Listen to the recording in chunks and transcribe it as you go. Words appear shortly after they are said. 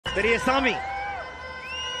Periyasamy.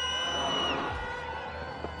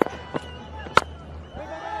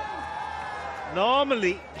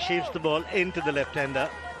 Normally shapes the ball into the left-hander.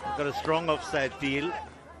 Got a strong offside feel.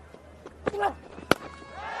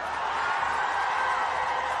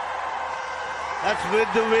 That's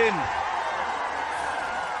with the wind.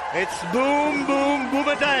 It's boom, boom,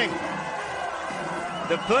 boomerang.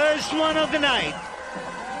 The first one of the night.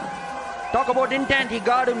 Talk about intent, he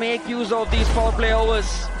got to make use of these power play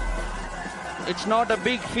overs. It's not a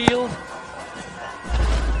big field.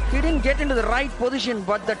 He didn't get into the right position,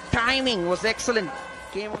 but the timing was excellent.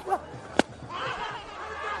 Came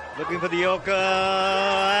Looking for the Yorker.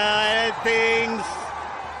 I think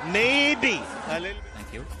maybe a little bit.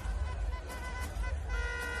 Thank you.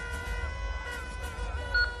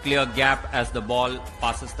 Clear gap as the ball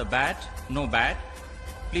passes the bat. No bat.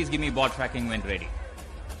 Please give me ball tracking when ready.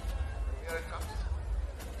 Here it comes.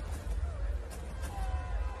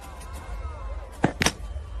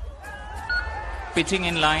 Pitching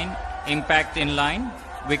in line, impact in line,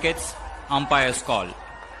 wickets, umpire's call.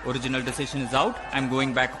 Original decision is out. I'm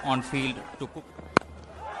going back on field to cook.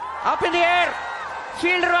 up in the air.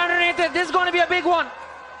 Fielder underneath it. This is going to be a big one.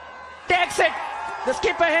 Takes it. The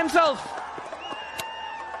skipper himself.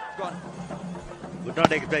 Gone. Would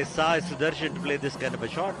not expect Sai Sudarshan to play this kind of a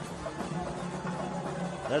shot.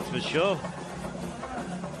 That's for sure.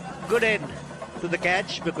 Good end to the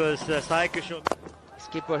catch because Sai Kishore.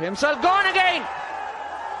 Skipper himself gone again.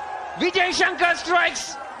 Vijay Shankar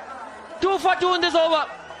strikes. 2 for 2 in this over.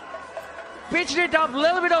 Pitched it up,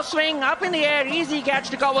 little bit of swing, up in the air, easy catch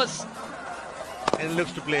to covers. And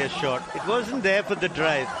looks to play a shot. It wasn't there for the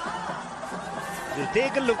drive. You'll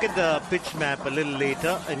take a look at the pitch map a little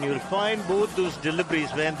later and you'll find both those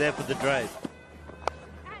deliveries weren't there for the drive.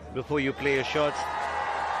 Before you play your shots.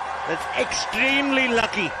 That's extremely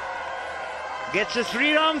lucky. Gets a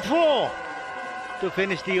 3-run 4 to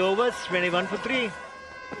finish the overs, 21 for 3.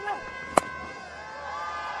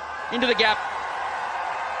 Into the gap.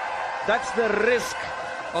 That's the risk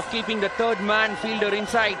of keeping the third man fielder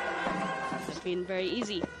inside. It's been very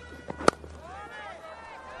easy.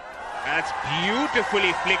 That's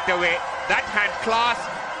beautifully flicked away. That had class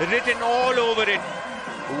written all over it.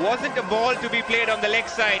 It wasn't a ball to be played on the leg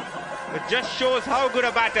side. It just shows how good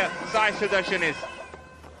a batter Sai Sudarshan is.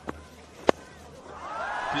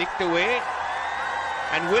 Flicked away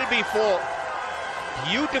and will be 4.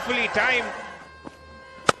 Beautifully timed.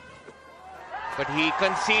 But he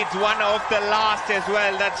concedes one of the last as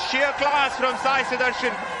well. That's sheer class from Sai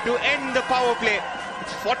Sudarshan to end the power play.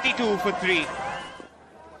 It's 42 for 3.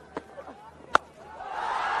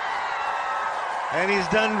 And he's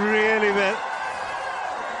done really well.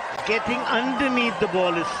 Getting underneath the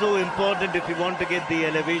ball is so important if you want to get the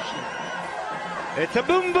elevation. It's a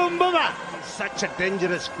boom, boom, boomer. Such a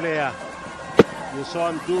dangerous player. You saw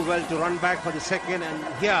him do well to run back for the second,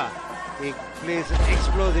 and here he plays an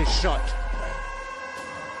explosive shot.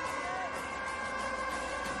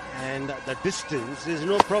 And the distance is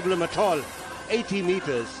no problem at all. 80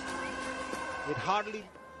 meters. It hardly...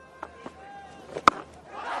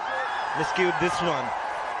 Rescued this one.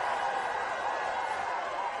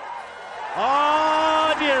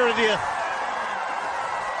 Oh dear, oh dear.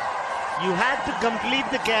 You had to complete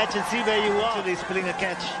the catch and see where you are. Actually spilling a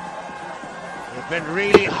catch. It went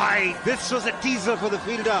really high. This was a teaser for the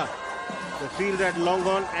fielder. The fielder at long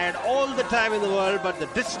on had all the time in the world, but the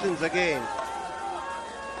distance again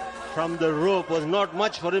from the rope was not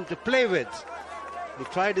much for him to play with. He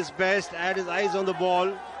tried his best, had his eyes on the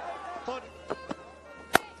ball.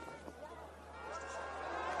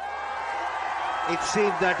 It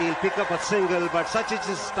seemed that he'll pick up a single, but such is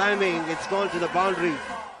his timing, it's gone to the boundary.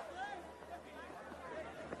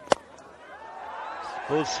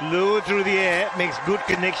 Goes slow through the air, makes good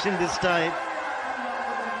connection this time.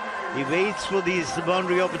 He waits for these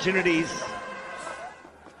boundary opportunities.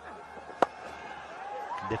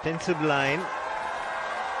 Defensive line.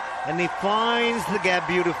 And he finds the gap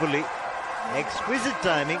beautifully. Exquisite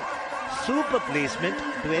timing. Super placement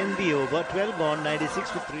to end the over. 12 gone, 96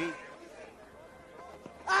 for 3.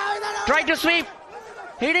 Tried to sweep.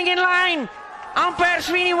 Hitting in line. Umpire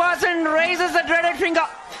Srinivasan raises the dreaded finger.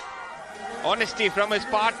 Honesty from his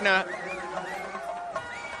partner.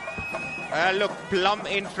 Look, plumb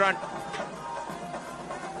in front.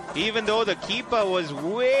 Even though the keeper was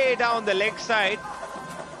way down the leg side,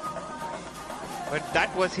 but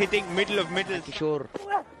that was hitting middle of middle. Kishore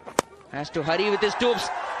has to hurry with his tubes.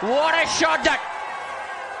 What a shot that!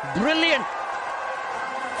 Brilliant.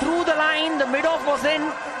 Through the line, the mid-off was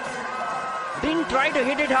in. Didn't try to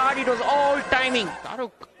hit it hard, it was all timing.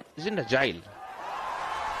 Taruk isn't agile.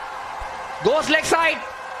 Goes leg side.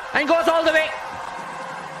 and goes all the way.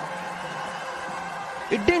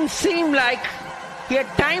 It didn't seem like he had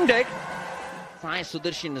timed it. Sai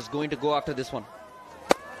Sudarshan is going to go after this one.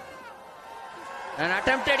 An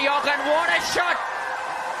attempted York, and what a shot!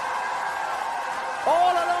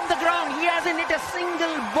 All along the ground, he hasn't hit a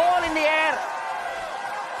single ball in the air.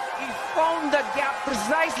 He found the gap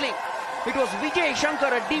precisely. It was Vijay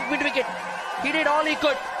Shankar, a deep mid wicket. He did all he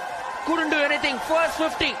could. Couldn't do anything. First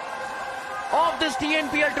 50 of this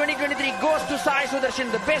TNPL 2023 goes to Sai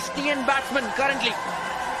Sudarshan, the best TN batsman currently.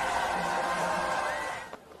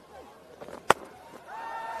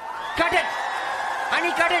 Cut it! And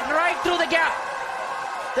he cut it right through the gap.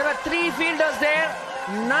 There are 3 fielders there.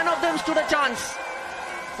 None of them stood a chance.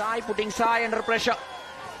 Sai putting Sai under pressure.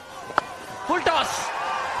 Full toss.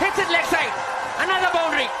 Hits it leg side. Another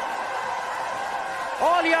boundary.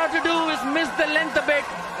 All you have to do is miss the length a bit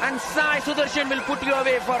and Sai Sudarshan will put you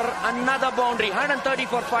away for another boundary. 130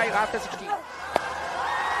 for 5 after 60.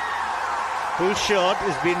 Full shot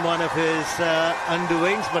has been one of his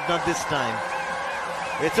undoings, but not this time.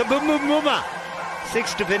 It's a boom boom boomer.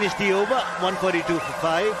 6 to finish the over. 142 for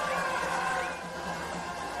 5.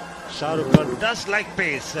 Shah Rukh Khan does like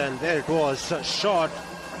pace, and there it was, short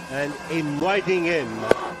and inviting him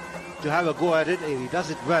to have a go at it, and he does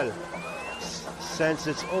it well. Sends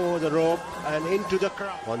it over the rope and into the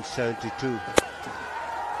crowd. 172.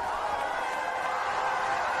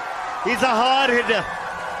 He's a hard hitter.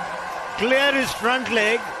 Clear his front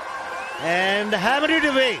leg and hammer it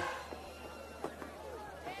away.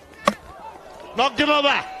 Knocked him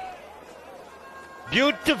over.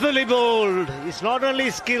 Beautifully bowled. He's not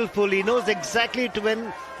only skillful, he knows exactly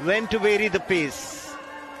when to vary the pace.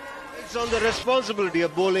 It's on the responsibility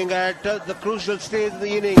of bowling at the crucial stage of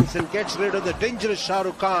the innings and gets rid of the dangerous Shah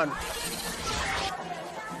Rukh Khan.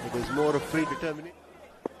 It is more of predetermination.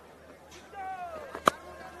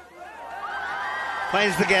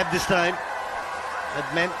 Finds the gap this time.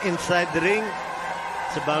 That meant inside the ring.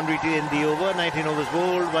 It's a boundary to end the over. 19 overs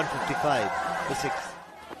bowled, 155 for 6.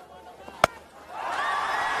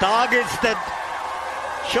 Targets that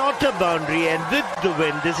shorter boundary, and with the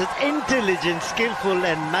wind, this is intelligent, skillful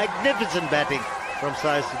and magnificent batting from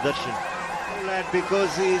Sai Sudarshan.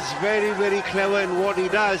 Because he's very, very clever in what he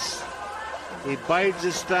does. He bides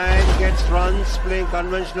his time, gets runs playing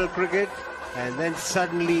conventional cricket, and then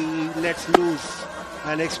suddenly he lets loose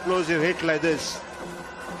an explosive hit like this,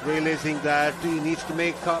 realizing that he needs to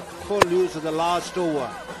make full use of the last over.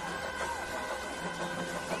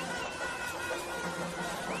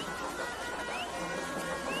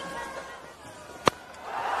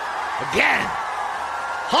 Again,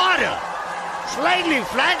 harder, slightly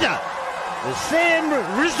flatter, the same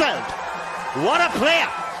result. What a player!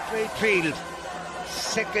 Straight field,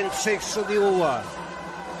 second 6 of the over.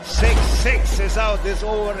 6-6 is how this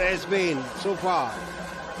over has been so far.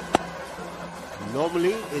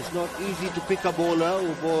 Normally, it's not easy to pick a bowler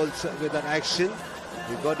who bowls with an action.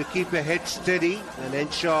 You've got to keep your head steady and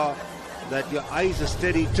ensure that your eyes are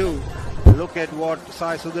steady too. Look at what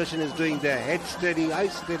Sai Sudarshan is doing there. Head steady,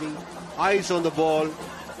 eyes on the ball,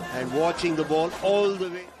 and watching the ball all the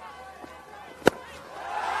way.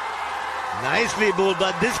 Nicely bowled,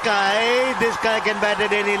 but this guy can bat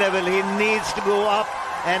at any level. He needs to go up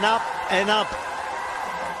and up and up.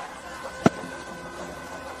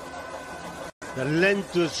 The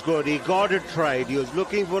length was good. He got it right. He was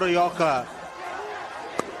looking for a Yorker.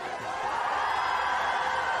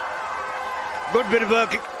 Good bit of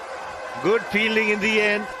work. Good fielding in the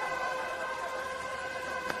end.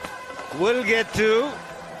 We'll get to.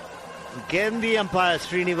 Again, the umpire,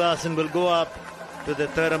 Srinivasan, will go up to the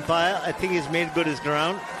third umpire. I think he's made good his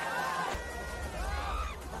ground.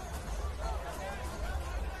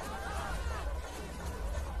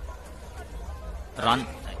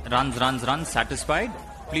 Runs, satisfied.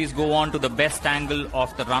 Please go on to the best angle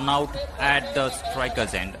of the run out at the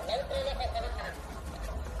striker's end.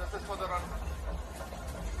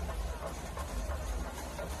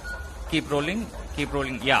 Keep rolling.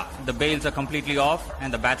 Yeah, the bails are completely off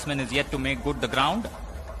and the batsman is yet to make good the ground.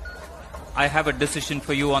 I have a decision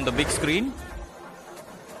for you on the big screen.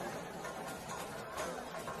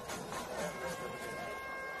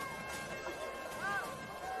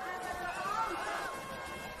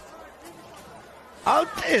 Out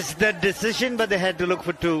is the decision, but they had to look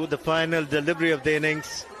for 2. The final delivery of the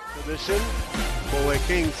innings. Position. Kovai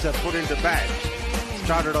Kings put into bat.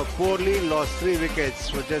 Started off poorly, lost 3 wickets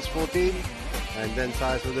for just 14, and then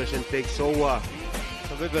Sai Sudarshan takes over.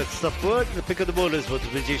 So Vivek suffered. The pick of the bowlers was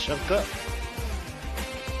Vijay Shankar.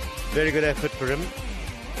 Very good effort for him.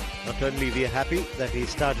 Not only we are happy that he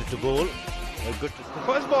started to bowl, but good to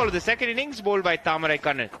First ball of the second innings bowled by Tamarai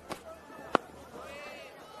Kannan.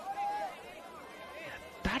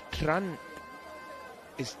 run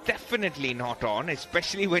is definitely not on,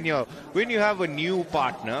 especially when you have a new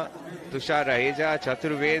partner. Tushar Raheja,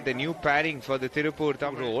 Chaturved, the new pairing for the Tiruppur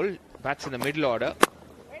role. Bats in the middle order.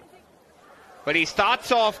 But he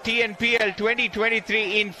starts off TNPL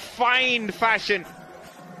 2023 in fine fashion.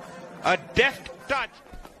 A deft touch.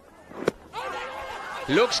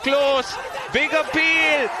 Looks close. Big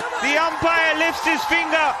appeal. The umpire lifts his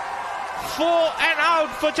finger. 4 and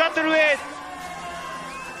out for Chaturved.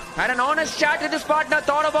 Had an honest chat with his partner,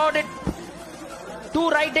 thought about it. 2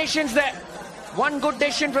 right decisions there. 1 good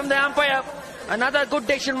decision from the umpire. Another good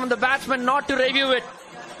decision from the batsman not to review it.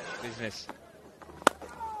 Business.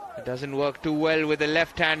 It doesn't work too well with the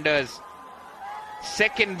left-handers.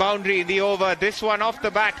 Second boundary in the over. This one off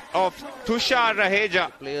the bat of Tushar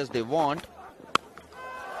Raheja. Players they want.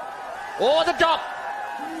 Over the top.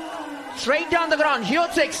 Straight down the ground.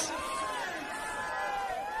 Huge 6.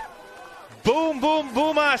 Boom, boom,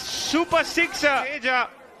 boomer. Super sixer. Raheja.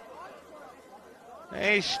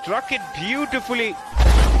 He struck it beautifully.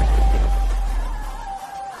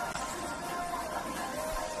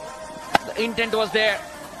 The intent was there.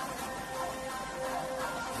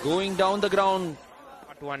 Going down the ground.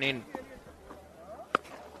 Got one in.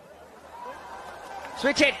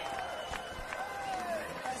 Switch it.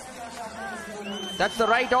 That's the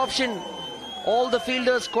right option. All the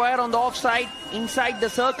fielders square on the offside, inside the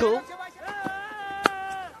circle.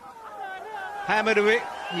 Hammered away,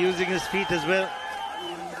 using his feet as well.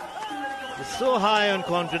 He's so high on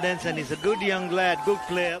confidence and he's a good young lad, good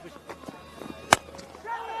player.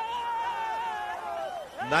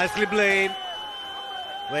 Nicely played.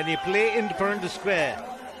 When you play in front of the square,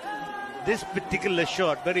 this particular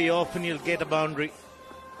shot, very often you'll get a boundary.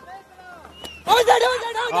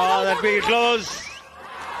 Oh, that be close.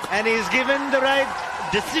 And he's given the right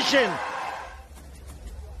decision.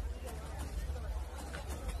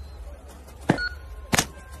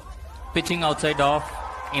 Pitching outside off,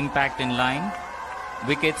 impact in line.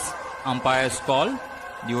 Wickets, umpire's call.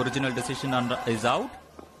 The original decision is out.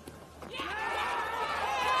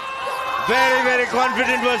 Very, very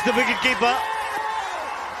confident was the wicketkeeper.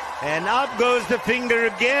 And up goes the finger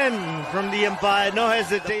again from the umpire. No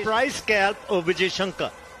hesitation. Price scalp of Vijay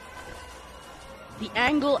Shankar. The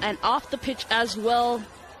angle and off the pitch as well.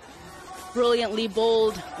 Brilliantly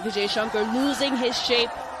bowled. Vijay Shankar losing his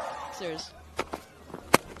shape.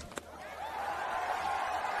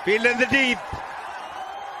 Field in the deep.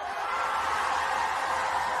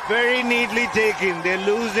 Very neatly taken. They're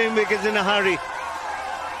losing wickets in a hurry.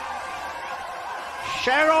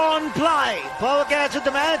 Sharon Ply, power catch of the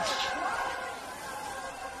match.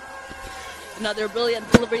 Another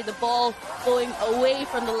brilliant delivery. The ball going away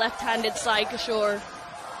from the left-handed side, Kishore.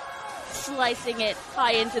 Slicing it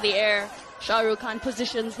high into the air. Shah Rukh Khan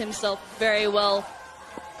positions himself very well.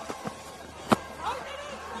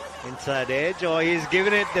 Inside edge, or he's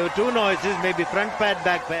given it. There were 2 noises, maybe front pad,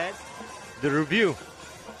 back pad. The review.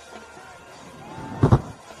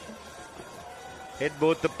 Hit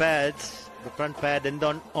both the pads. The front pad and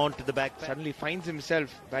onto the back pad. Suddenly finds himself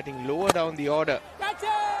batting lower down the order.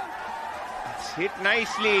 It's hit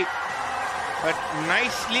nicely, but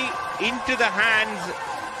nicely into the hands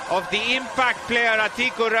of the impact player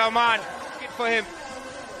Atikur Rahman. Good for him.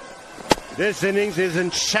 This innings is in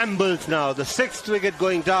shambles now. The 6th wicket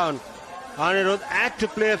going down. Anirudh had to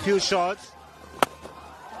play a few shots.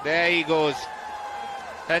 There he goes.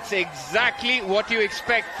 That's exactly what you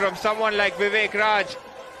expect from someone like Vivek Raj.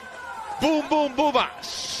 Boom, boom, boomer.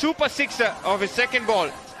 Super sixer of his second ball.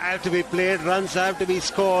 Have to be played, runs have to be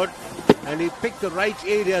scored. And he picked the right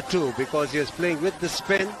area too, because he was playing with the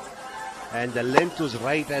spin. And the length was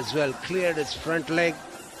right as well. Cleared his front leg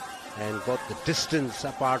and got the distance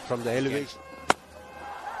apart from the elevation.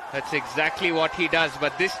 That's exactly what he does.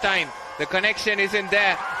 But this time, the connection isn't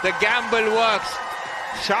there. The gamble works.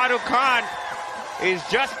 Shah Rukh Khan is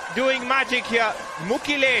just doing magic here.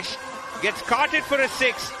 Mukilesh gets carted for a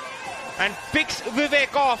 6. And picks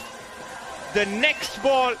Vivek off. The next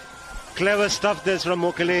ball. Clever stuff this from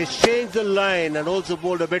Mukilesh. Changed the line and also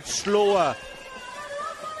bowled a bit slower.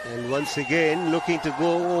 And once again looking to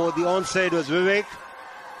go over the onside was Vivek.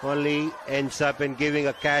 Only ends up in giving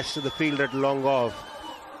a catch to the fielder at long off.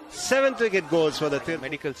 7th wicket goes for the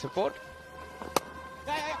medical support.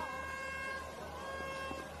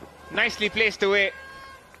 Nicely placed away.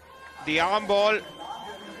 The arm ball.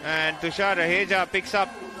 And Tushar Raheja picks up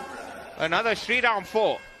another Sriram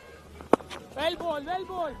 4. Well ball, well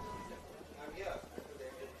ball.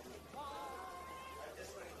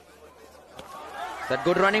 That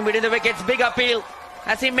good running between the wickets, big appeal.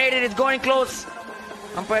 As he made it, it's going close.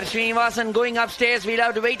 Umpire Srinivasan going upstairs. We'll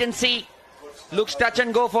have to wait and see. Looks touch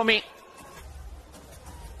and go for me.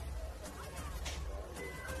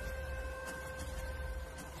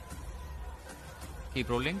 Keep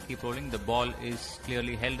rolling, keep rolling. The ball is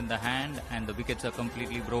clearly held in the hand and the wickets are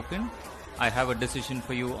completely broken. I have a decision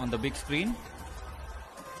for you on the big screen.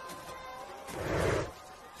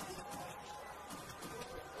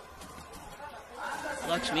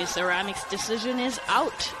 Lakshmi Ceramics' decision is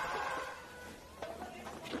out.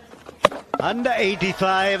 Under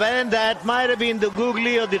 85, and that might have been the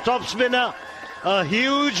googly or the top spinner. A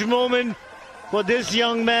huge moment for this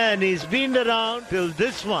young man. He's been around till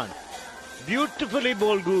this one. Beautifully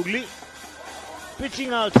bowled googly.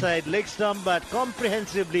 Pitching outside leg stump, but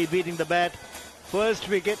comprehensively beating the bat. First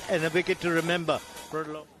wicket and a wicket to remember.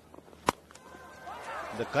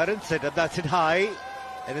 The current setup, that's it high,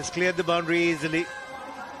 and has cleared the boundary easily.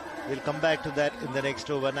 We'll come back to that in the next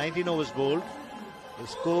over. 19 overs bowled. The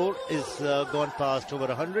score is gone past over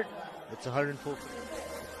 100. It's 104.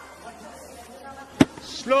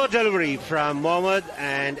 Slow delivery from Mohammad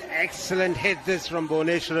and excellent hit this from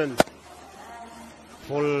Bhuvneshwaran.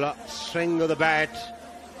 Full swing of the bat.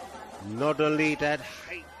 Not only it had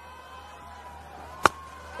height.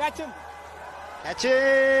 Catch him. Catch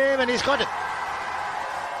him, and he's got it.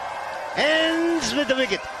 Ends with the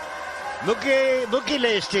wicket. Mukile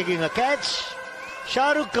is taking a catch.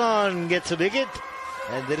 Shah Rukh Khan gets a wicket.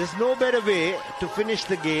 And there is no better way to finish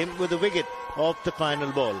the game with a wicket off the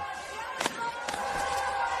final ball.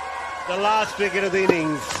 The last wicket of the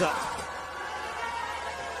innings.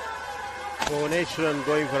 Bhuvneshwaran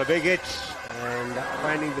going for a big hit and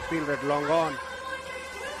finding the field at long on.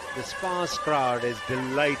 The sparse crowd is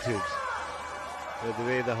delighted with the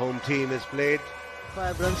way the home team has played.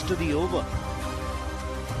 5 runs to the over.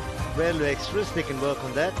 Well, extras, they can work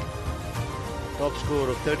on that. Top score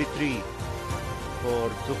of 33 for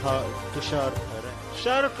Tushar.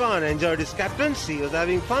 Shah Rukh Khan enjoyed his captaincy. He was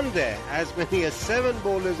having fun there. As many as 7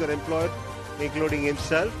 bowlers were employed, including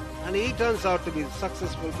himself, and he turns out to be a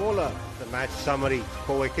successful bowler. The match summary: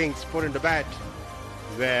 Kovai Kings put in the bat,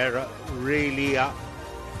 were really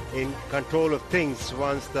in control of things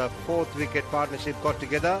once the 4th wicket partnership got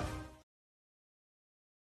together.